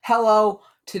Hello,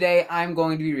 today I'm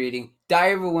going to be reading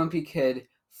Diary of a Wimpy Kid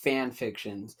fan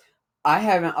fictions. I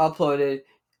haven't uploaded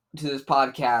to this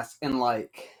podcast in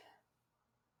like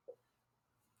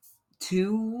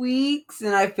 2 weeks,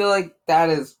 and I feel like that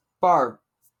is far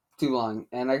too long,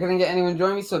 and I couldn't get anyone to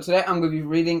join me, so today I'm going to be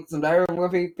reading some Diary of a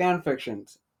Wimpy fan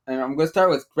fictions. And I'm going to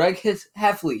start with Greg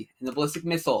Heffley and the Ballistic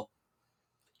Missile.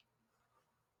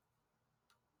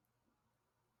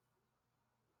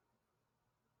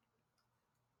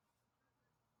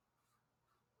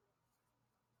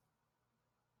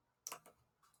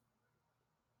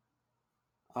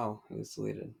 Oh, it was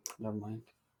deleted. Never mind.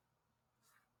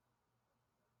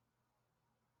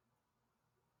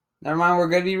 We're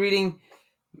going to be reading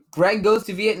Greg Goes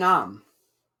to Vietnam.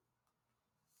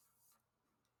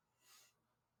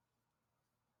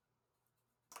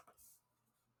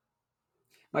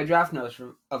 My draft notes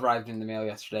arrived in the mail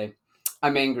yesterday.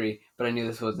 I'm angry, but I knew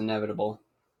this was inevitable.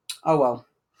 Oh well.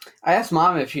 I asked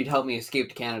Mom if she'd help me escape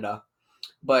to Canada,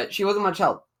 but she wasn't much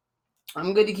help.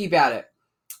 I'm good to keep at it.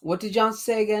 What did John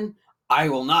say again? I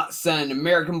will not send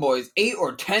American boys 8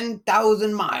 or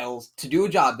 10,000 miles to do a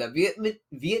job that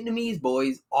Vietnamese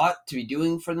boys ought to be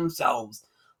doing for themselves.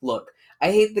 Look,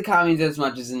 I hate the commies as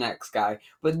much as the next guy,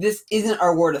 but this isn't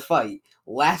our war to fight.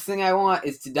 Last thing I want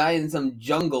is to die in some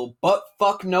jungle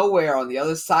butt-fuck nowhere on the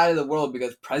other side of the world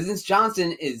because President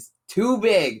Johnson is too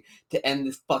big to end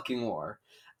this fucking war.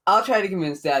 I'll try to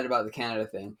convince Dad about the Canada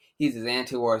thing. He's as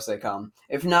anti-war as they come.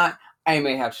 If not, I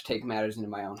may have to take matters into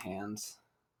my own hands.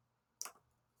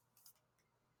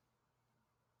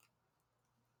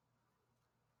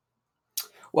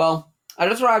 Well, I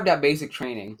just arrived at basic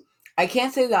training. I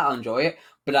can't say that I'll enjoy it,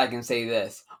 but I can say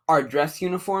this. Our dress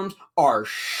uniforms are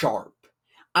sharp.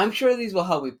 I'm sure these will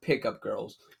help me pick up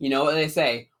girls. You know what they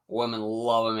say, women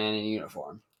love a man in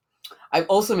uniform. I've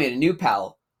also made a new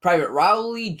pal, Private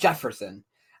Rowley Jefferson.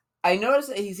 I noticed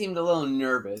that he seemed a little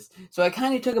nervous, so I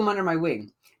kind of took him under my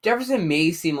wing. Jefferson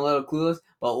may seem a little clueless,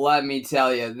 but let me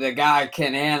tell you, the guy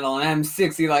can handle an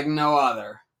M60 like no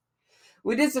other.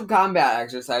 We did some combat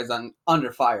exercise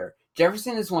under fire.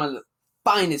 Jefferson is one of the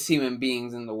finest human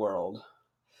beings in the world.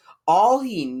 All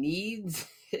he needs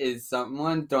is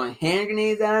someone throwing hand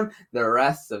grenades at him the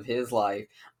rest of his life.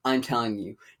 I'm telling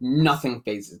you, nothing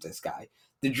phases this guy.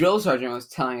 The drill sergeant was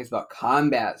telling us about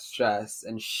combat stress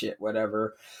and shit,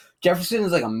 whatever. Jefferson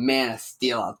is like a man of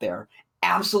steel out there.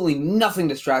 Absolutely nothing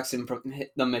distracts him from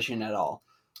the mission at all.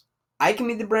 I can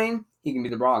be the brain, he can be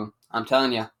the brawn. I'm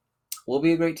telling you, we'll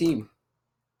be a great team.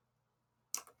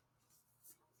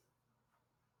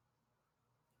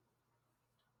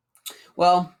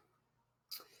 Well,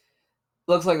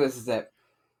 looks like this is it.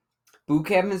 Boot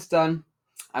camp is done.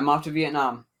 I'm off to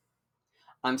Vietnam.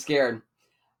 I'm scared.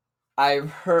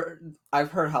 I've heard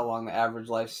how long the average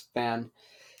lifespan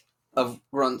of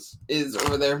runts is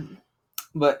over there,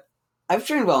 but I've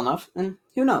trained well enough, and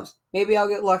who knows? Maybe I'll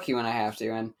get lucky when I have to,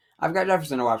 and I've got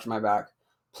Jefferson to watch my back.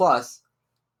 Plus,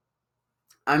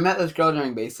 I met this girl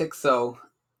during basics, so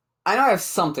I know I have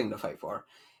something to fight for.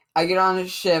 I get on a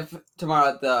shift tomorrow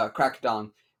at the crack of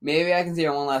dawn. Maybe I can see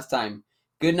her one last time.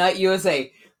 Good night,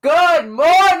 USA. Good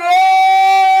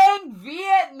morning,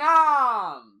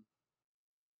 Vietnam!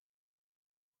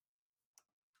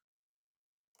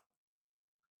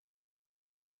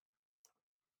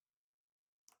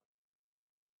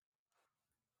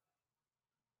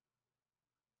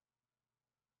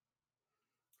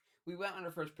 We went on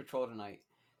our first patrol tonight.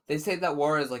 They say that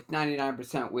war is like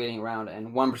 99% waiting around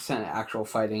and 1% actual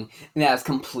fighting, and that is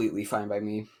completely fine by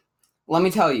me. Let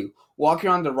me tell you, walking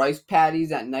around the rice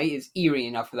paddies at night is eerie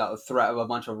enough without the threat of a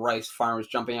bunch of rice farmers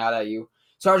jumping out at you.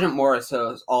 Sergeant Morris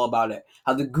told us all about it,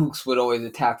 how the gooks would always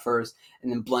attack first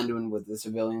and then blend in with the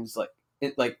civilians like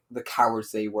the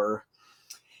cowards they were.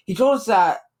 He told us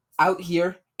that out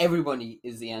here, everybody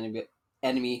is the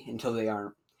enemy until they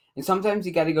aren't. And sometimes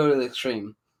you gotta go to the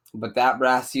extreme. But that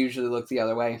brass usually looks the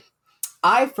other way.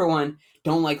 I, for one,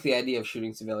 don't like the idea of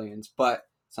shooting civilians, but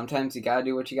sometimes you gotta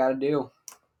do what you gotta do.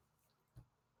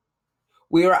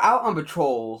 We were out on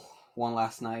patrol one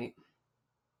last night.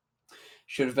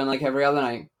 Should have been like every other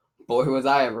night. Boy, was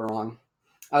I ever wrong.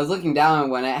 I was looking down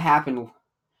when it happened.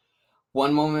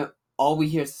 One moment, all we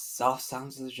hear is the soft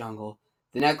sounds of the jungle.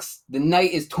 The next, the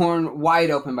night is torn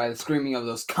wide open by the screaming of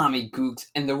those commie gooks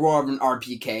and the roar of an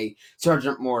RPK.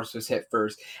 Sergeant Morris was hit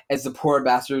first, as the poor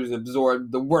bastards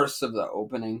absorbed the worst of the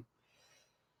opening.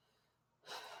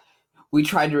 We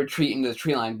tried to retreat into the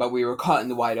tree line, but we were caught in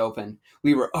the wide open.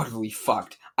 We were utterly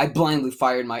fucked. I blindly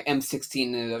fired my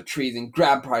M16 into the trees and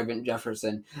grabbed Private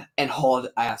Jefferson and hauled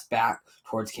ass back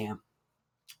towards camp.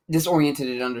 Disoriented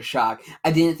and under shock,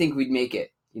 I didn't think we'd make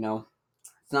it, you know.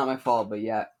 It's not my fault, but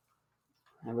yet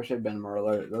I wish I'd been more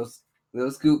alert. Those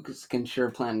gooks can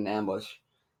sure plan an ambush.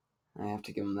 I have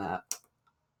to give them that.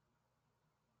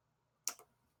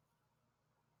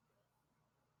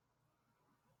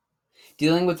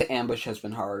 Dealing with the ambush has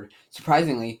been hard.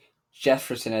 Surprisingly,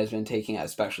 Jefferson has been taking it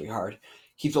especially hard.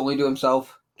 Keeps only to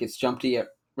himself, gets jumpy at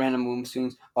random moon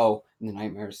swings. Oh, and the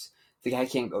nightmares. The guy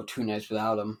can't go 2 nights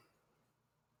without him.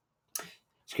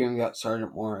 Screaming out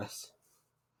Sergeant Morris.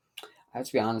 I have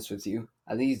to be honest with you.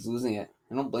 I think he's losing it.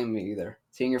 I don't blame him either.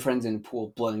 Seeing your friends in a pool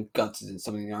of blood and guts isn't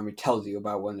something the Army tells you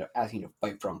about when they're asking you to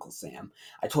fight for Uncle Sam.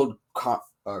 I told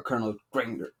Colonel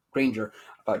Granger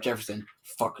about Jefferson.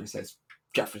 Fucker says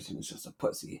Jefferson is just a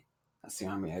pussy. That's the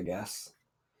Army, I guess.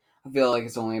 I feel like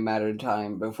it's only a matter of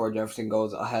time before Jefferson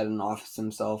goes ahead and offs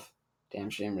himself. Damn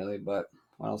shame, really, but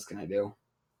what else can I do?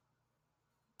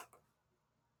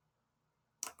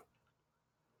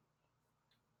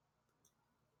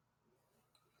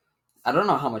 I don't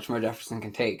know how much more Jefferson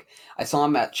can take. I saw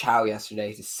him at Chow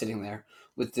yesterday, just sitting there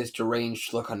with this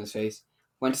deranged look on his face.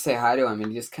 Went to say hi to him,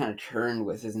 and he just kind of turned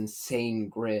with his insane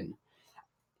grin.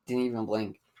 Didn't even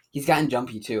blink. He's gotten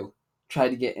jumpy, too. Tried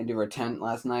to get into our tent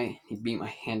last night. He beat my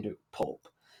hand to pulp.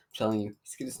 I'm telling you,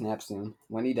 he's going to snap soon.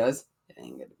 When he does, it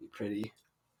ain't going to be pretty. At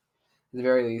the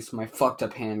very least, my fucked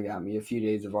up hand got me a few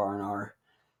days of R&R.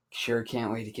 Sure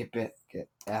can't wait to get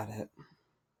at it.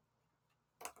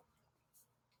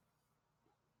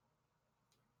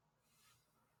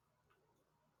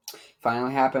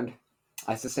 Finally happened.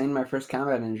 I sustained my first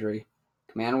combat injury.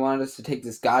 Command wanted us to take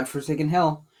this godforsaken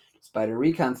hill. Despite a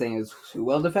recon saying it was too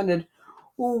well defended,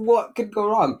 what could go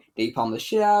wrong? Napalm the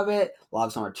shit out of it,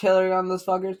 lob some artillery on those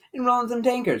fuckers, and roll in some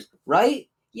tankers, right?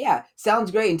 Yeah, sounds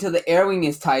great until the air wing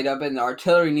is tied up and the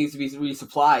artillery needs to be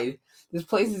resupplied. This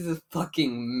place is a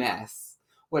fucking mess.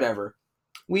 Whatever.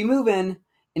 We move in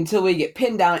until we get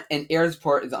pinned down and air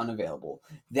support is unavailable.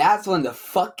 That's when the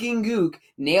fucking gook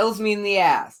nails me in the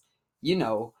ass. You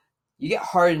know, you get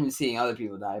hardened in seeing other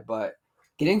people die, but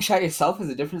getting shot yourself is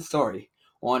a different story.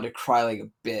 I wanted to cry like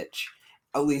a bitch.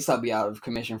 At least I'll be out of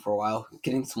commission for a while.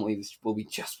 Getting some leave will be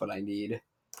just what I need.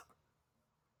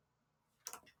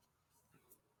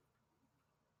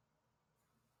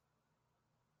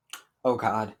 Oh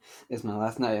God, it's my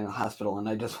last night in the hospital and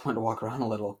I just want to walk around a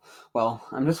little. Well,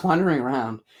 I'm just wandering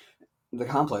around the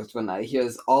complex when I hear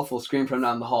this awful scream from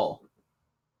down the hall.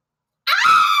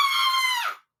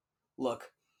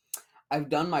 Look, I've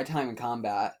done my time in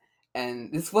combat,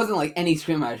 and this wasn't like any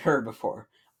scream I'd heard before.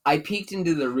 I peeked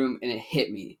into the room and it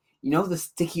hit me. You know the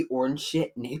sticky orange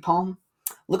shit, napalm?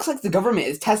 Looks like the government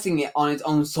is testing it on its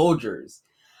own soldiers.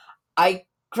 I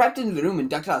crept into the room and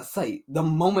ducked out of sight. The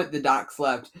moment the docs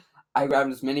left, I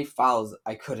grabbed as many files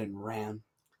I could and ran.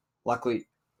 Lucky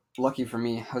for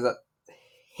me, I was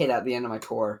hit at the end of my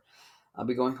tour. I'll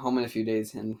be going home in a few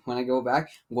days, and when I go back,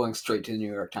 I'm going straight to the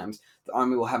New York Times. The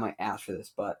Army will have my ass for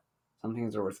this, but some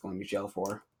things are worth going to jail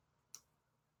for.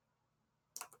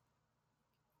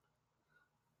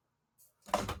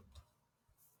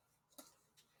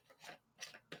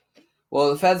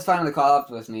 Well, the feds finally caught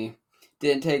up with me.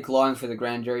 Didn't take long for the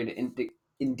grand jury to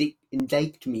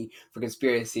indict me for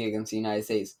conspiracy against the United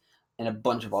States and a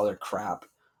bunch of other crap.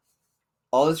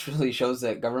 All this really shows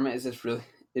that government is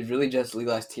really just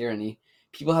legalized tyranny.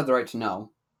 People have the right to know.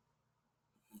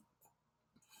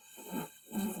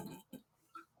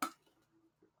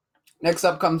 Next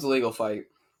up comes the legal fight.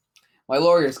 My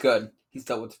lawyer's good. He's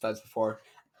dealt with the feds before.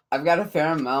 I've got a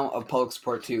fair amount of public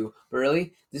support too, but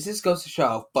really, this just goes to show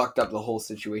how fucked up the whole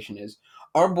situation is.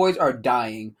 Our boys are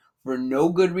dying for no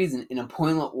good reason in a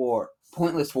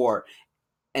pointless war,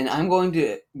 and I'm going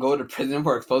to go to prison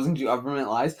for exposing government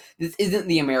lies. This isn't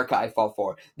the America I fought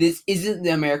for. This isn't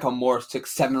the America Morse took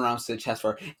 7 rounds to the chest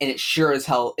for, and it sure as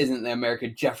hell isn't the America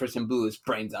Jefferson blew his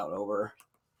brains out over.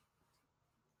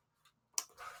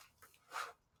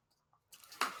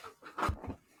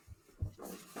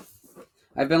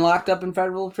 I've been locked up in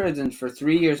federal prisons for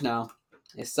 3 years now.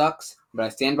 It sucks, but I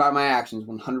stand by my actions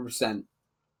 100%.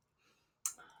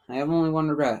 I have only one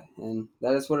regret, and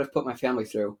that is what I've put my family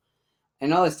through. I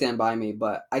know they stand by me,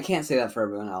 but I can't say that for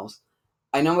everyone else.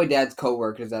 I know my dad's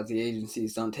co-workers at the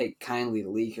agencies don't take kindly to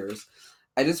leakers.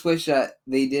 I just wish that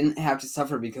they didn't have to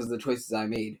suffer because of the choices I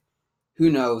made. Who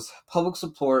knows? Public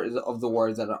support of the war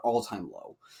is at an all-time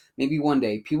low. Maybe one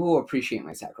day people will appreciate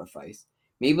my sacrifice.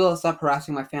 Maybe they'll stop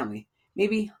harassing my family.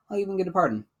 Maybe I'll even get a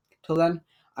pardon. Till then,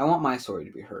 I want my story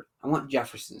to be heard. I want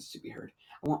Jefferson's to be heard.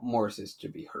 I want Morris's to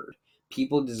be heard.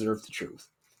 People deserve the truth.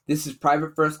 This is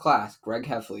Private First Class, Greg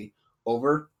Heffley,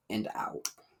 over and out.